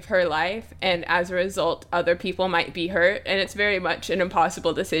save her life, and as a result, other people might be hurt, and it's very much an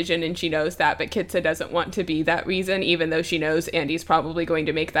impossible decision, and she knows that, but Kitsa doesn't want to be that reason, even though she knows Andy's probably going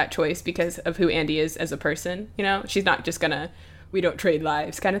to make that choice because of who Andy is as a person, you know? She's not just gonna, we don't trade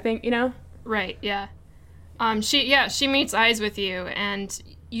lives kind of thing, you know? Right, yeah. She meets eyes with you, and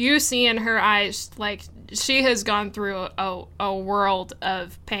you see in her eyes, like, she has gone through a world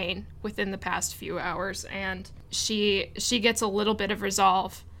of pain within the past few hours, and she gets a little bit of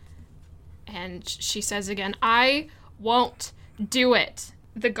resolve, and she says again, "I won't do it."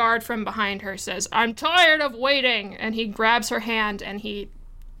 The guard from behind her says, "I'm tired of waiting," and he grabs her hand and he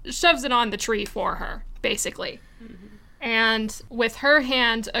shoves it on the tree for her, basically. Mm-hmm. And with her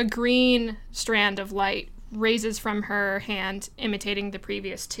hand, a green strand of light raises from her hand, imitating the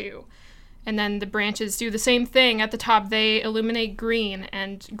previous two. And then the branches do the same thing. At the top, they illuminate green,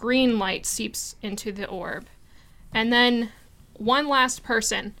 and green light seeps into the orb. And then one last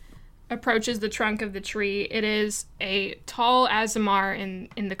person approaches the trunk of the tree. It is a tall Aasimar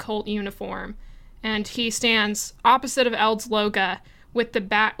in the cult uniform, and he stands opposite of Eld's Loga with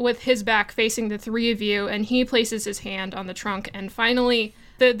his back facing the three of you, and he places his hand on the trunk, and finally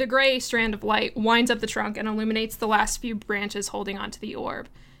the gray strand of light winds up the trunk and illuminates the last few branches holding onto the orb,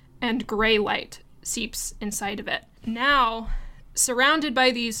 and gray light seeps inside of it. Now, surrounded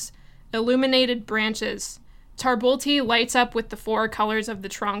by these illuminated branches, Tarbolti lights up with the four colors of the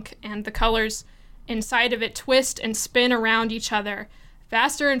trunk, and the colors inside of it twist and spin around each other,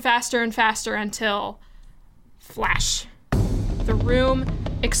 faster and faster and faster until flash. The room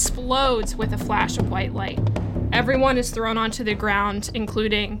explodes with a flash of white light. Everyone is thrown onto the ground,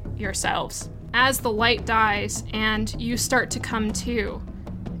 including yourselves. As the light dies and you start to come to,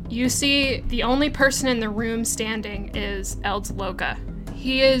 you see the only person in the room standing is Eld's Loga.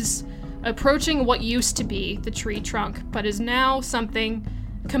 He is approaching what used to be the tree trunk, but is now something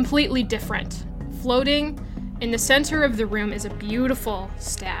completely different. Floating in the center of the room is a beautiful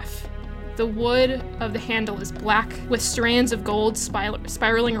staff. The wood of the handle is black, with strands of gold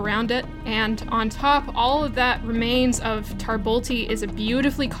spiraling around it, and on top, all of that remains of Tarbolti is a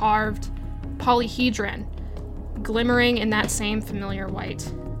beautifully carved polyhedron, glimmering in that same familiar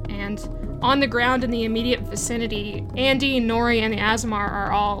white. And on the ground in the immediate vicinity, Andy, Nori, and the Aasimar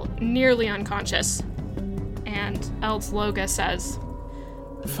are all nearly unconscious. And Eld's Loga says,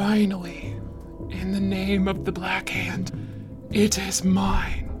 "Finally, In the name of the Black Hand, it is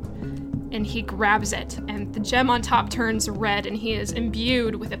mine. And he grabs it, and the gem on top turns red, and he is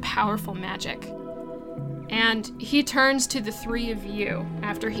imbued with a powerful magic. And he turns to the three of you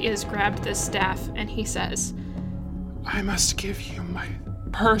after he has grabbed this staff, and he says, I must give you my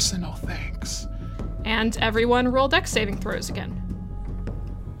personal thanks. and everyone roll dex saving throws again.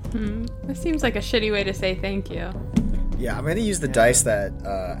 This seems like a shitty way to say thank you. Yeah, I'm gonna use the dice that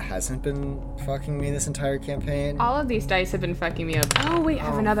hasn't been fucking me this entire campaign. All of these dice have been fucking me up. Oh, wait, I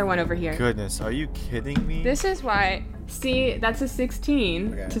have another one over here. Goodness, are you kidding me? This is why. See, that's a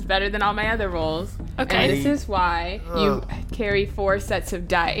 16, Okay. which is better than all my other rolls. Okay. And this is why you carry 4 sets of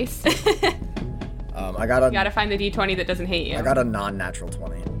dice. You I got a gotta find the d20 that doesn't hate you. I got a non-natural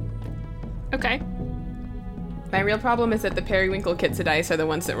 20. Okay. My real problem is that the Periwinkle kits of dice are the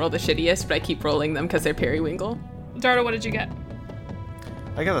ones that roll the shittiest, but I keep rolling them because they're Periwinkle. Dardo, what did you get?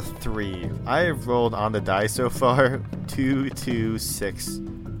 I got a 3. I have rolled on the die so far 2, 2, 6,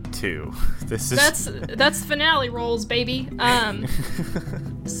 2. This is That's finale rolls, baby.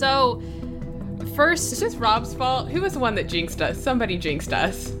 So first, It's just Rob's fault. Who was the one that jinxed us? Somebody jinxed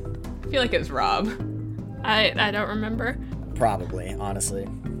us. I feel like it was Rob. I don't remember. Probably, honestly.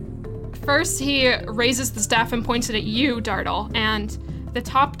 First, he raises the staff and points it at you, Dartle, and the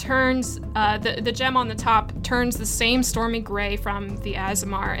top turns, the gem on the top turns the same stormy gray from the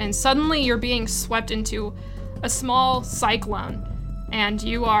Azamar, and suddenly you're being swept into a small cyclone, and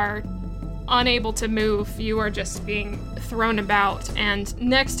you are unable to move. You are just being thrown about. And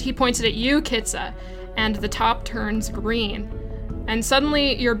next, he points it at you, Kitsa, and the top turns green. And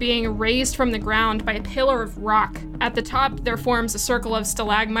suddenly, you're being raised from the ground by a pillar of rock. At the top, there forms a circle of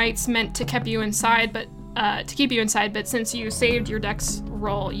stalagmites meant to keep you inside, but since you saved your dex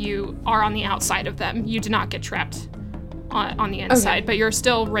roll, you are on the outside of them. You do not get trapped on the inside, but you're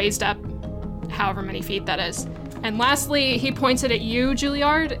still raised up however many feet that is. And lastly, he points it at you,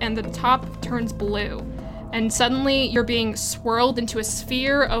 Juilliard, and the top turns blue. And suddenly, you're being swirled into a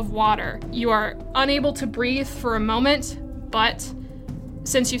sphere of water. You are unable to breathe for a moment, but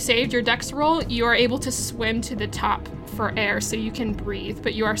since you saved your dex roll, you are able to swim to the top for air so you can breathe,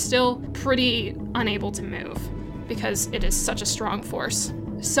 but you are still pretty unable to move because it is such a strong force.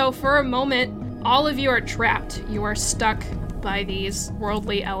 So for a moment, all of you are trapped. You are stuck by these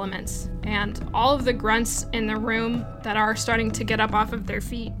worldly elements, and all of the grunts in the room that are starting to get up off of their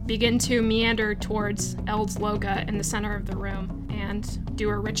feet begin to meander towards Eld's Loga in the center of the room and do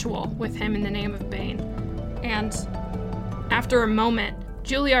a ritual with him in the name of Bane. And after a moment,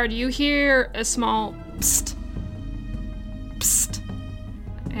 Juilliard, you hear a small psst, psst,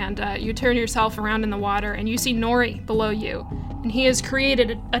 and you turn yourself around in the water, and you see Nori below you, and he has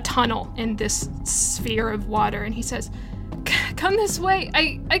created a tunnel in this sphere of water, and he says, "Come this way.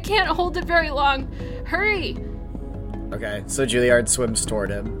 I can't hold it very long. Hurry." Okay, so Juilliard swims toward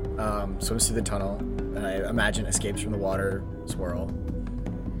him, swims through the tunnel, and I imagine escapes from the water swirl.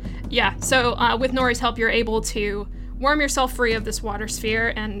 Yeah, so with Nori's help, you're able to worm yourself free of this water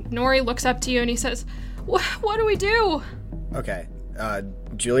sphere, and Nori looks up to you and he says, what do we do? Okay,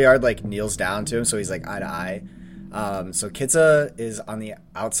 Juilliard, kneels down to him, so he's, eye to eye. So Kitsa is on the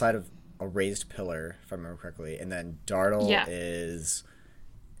outside of a raised pillar, if I remember correctly, and then Dartle is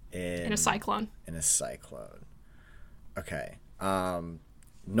in a cyclone. In a cyclone. Okay.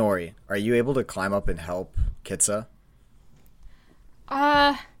 Nori, are you able to climb up and help Kitsa?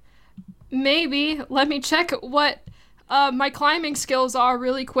 Maybe. Let me check what my climbing skills are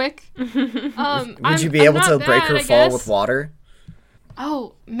really quick. Would you be able to break her fall with water?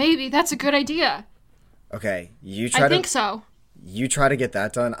 Oh, maybe. That's a good idea. Okay, I think so. You try to get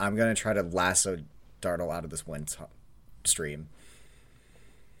that done. I'm going to try to lasso Dartle out of this wind stream.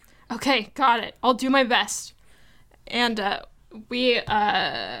 Okay, got it. I'll do my best. And we'll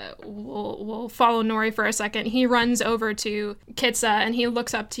follow Nori for a second. He runs over to Kitsa, and he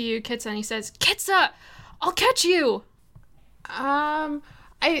looks up to you, Kitsa, and he says, "Kitsa, I'll catch you." I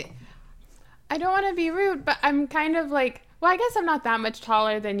don't want to be rude, but I'm kind of well, I guess I'm not that much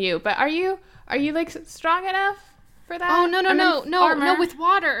taller than you, but are you strong enough for that? Oh, no, with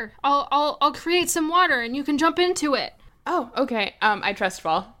water. I'll create some water and you can jump into it. Oh, okay. I trust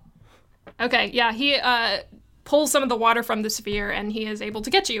Fall. Okay, yeah, he pulls some of the water from the sphere and he is able to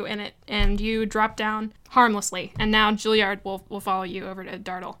get you in it, and you drop down harmlessly. And now Juilliard will follow you over to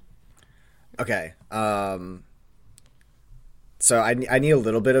Dartle. Okay. So I need a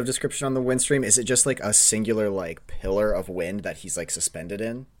little bit of description on the wind stream. Is it just a singular pillar of wind that he's suspended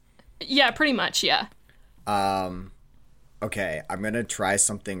in? Yeah, pretty much, yeah. Okay, I'm gonna try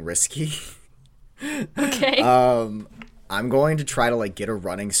something risky. Okay. I'm going to try to like get a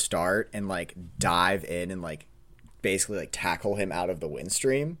running start and like dive in and like basically like tackle him out of the wind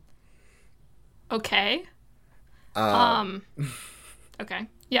stream. Okay. Okay.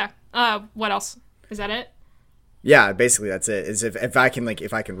 Yeah. What else? Is that it? Yeah, basically that's it. Is if I can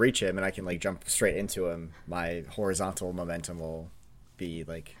reach him and I can like jump straight into him, my horizontal momentum will be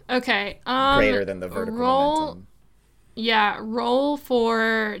like okay. Greater than the vertical momentum. Yeah, roll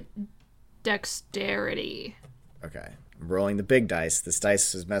for dexterity. Okay. I'm rolling the big dice. This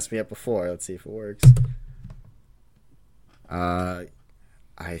dice has messed me up before. Let's see if it works.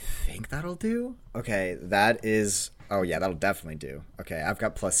 I think that'll do. Okay, that is... Oh, yeah, that'll definitely do. Okay, I've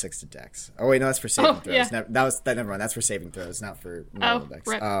got +6 to dex. Oh, wait, no, that's for saving throws. Yeah. Never mind, that's for saving throws, not for normal dex.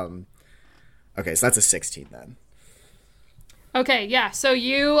 Right. Okay, so that's a 16 then. Okay, yeah, so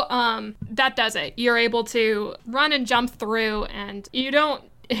you, that does it. You're able to run and jump through, and you don't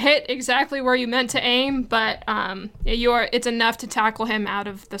hit exactly where you meant to aim, but it's enough to tackle him out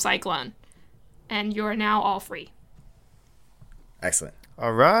of the cyclone. And you're now all free. Excellent.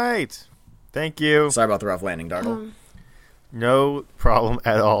 All right. Thank you. Sorry about the rough landing, Dargle. No problem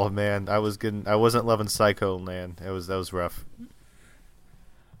at all, man. I wasn't loving Psycho Land. That was rough.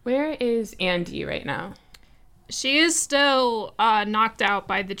 Where is Andy right now? She is still knocked out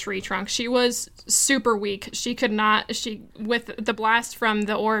by the tree trunk. She was super weak. She could not, with the blast from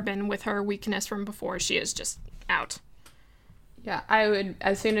the orb and with her weakness from before, she is just out. Yeah, I would,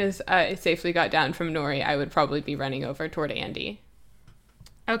 as soon as I safely got down from Nori, I would probably be running over toward Andy.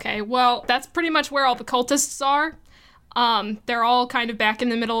 Okay, well, that's pretty much where all the cultists are. They're all kind of back in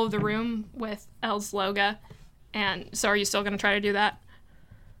the middle of the room with Elsloga. And so are you still going to try to do that?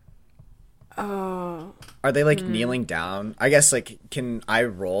 Oh. Are they like kneeling down? I guess like can I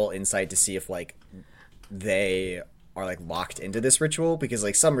roll insight to see if like they are like locked into this ritual? Because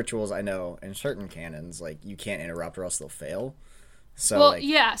like some rituals I know in certain canons like you can't interrupt or else they'll fail. So well, like,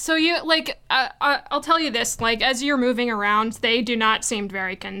 yeah. So you like I'll tell you this, like as you're moving around, they do not seem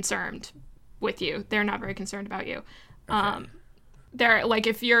very concerned with you. They're not very concerned about you. Okay. They're like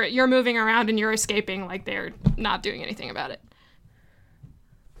if you're moving around and you're escaping, like they're not doing anything about it.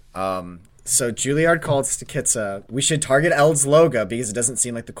 So Juilliard calls to Kitsa, we should target Elsloga because it doesn't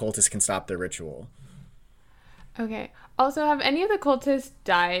seem like the cultists can stop their ritual. Okay. Also, have any of the cultists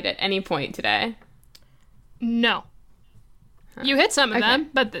died at any point today? No. Huh. You hit some of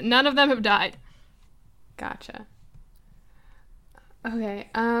them, but none of them have died. Gotcha. Okay,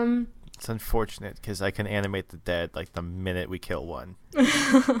 It's unfortunate because I can animate the dead like the minute we kill one.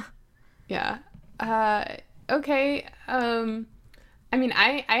 Yeah. Okay, I mean,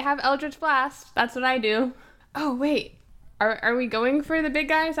 I have Eldritch Blast. That's what I do. Oh, wait. Are we going for the big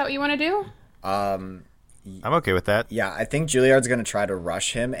guy? Is that what you want to do? I'm okay with that. Yeah, I think Juilliard's going to try to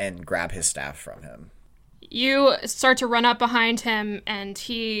rush him and grab his staff from him. You start to run up behind him, and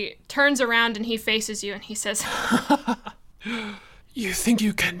he turns around and he faces you, and he says, You think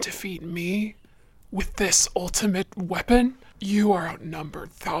you can defeat me with this ultimate weapon? You are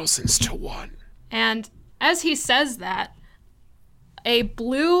outnumbered thousands to one. And as he says that, a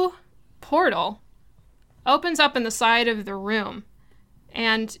blue portal opens up in the side of the room,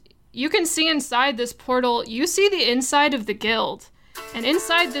 and you can see inside this portal, you see the inside of the guild, and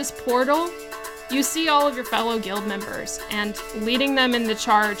inside this portal, you see all of your fellow guild members, and leading them in the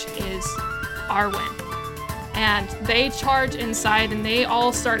charge is Arwen. And they charge inside, and they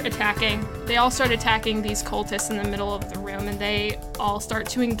all start attacking. They all start attacking these cultists in the middle of the room, and they all start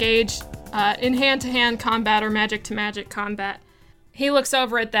to engage in hand-to-hand combat or magic-to-magic combat. He looks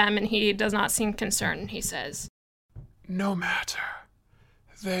over at them, and he does not seem concerned. He says, No matter.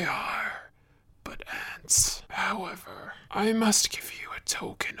 They are but ants. However, I must give you a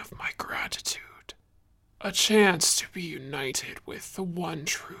token of my gratitude. A chance to be united with the one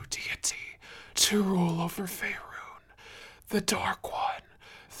true deity, to rule over Faerun, the Dark One,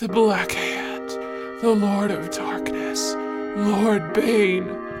 the Black Hand, the Lord of Darkness, Lord Bane.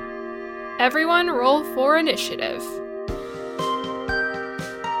 Everyone roll for initiative.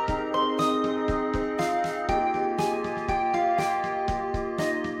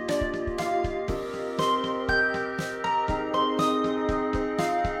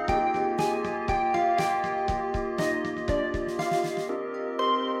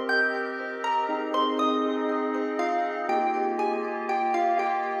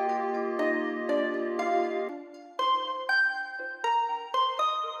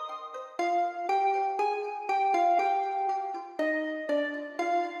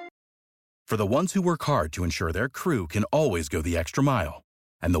 For the ones who work hard to ensure their crew can always go the extra mile,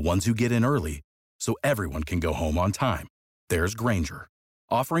 and the ones who get in early so everyone can go home on time, there's Grainger,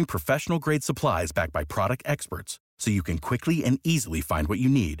 offering professional-grade supplies backed by product experts so you can quickly and easily find what you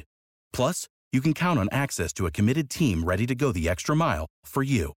need. Plus, you can count on access to a committed team ready to go the extra mile for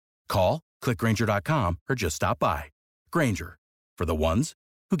you. Call, click Grainger.com, or just stop by. Grainger, for the ones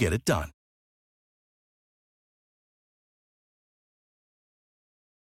who get it done.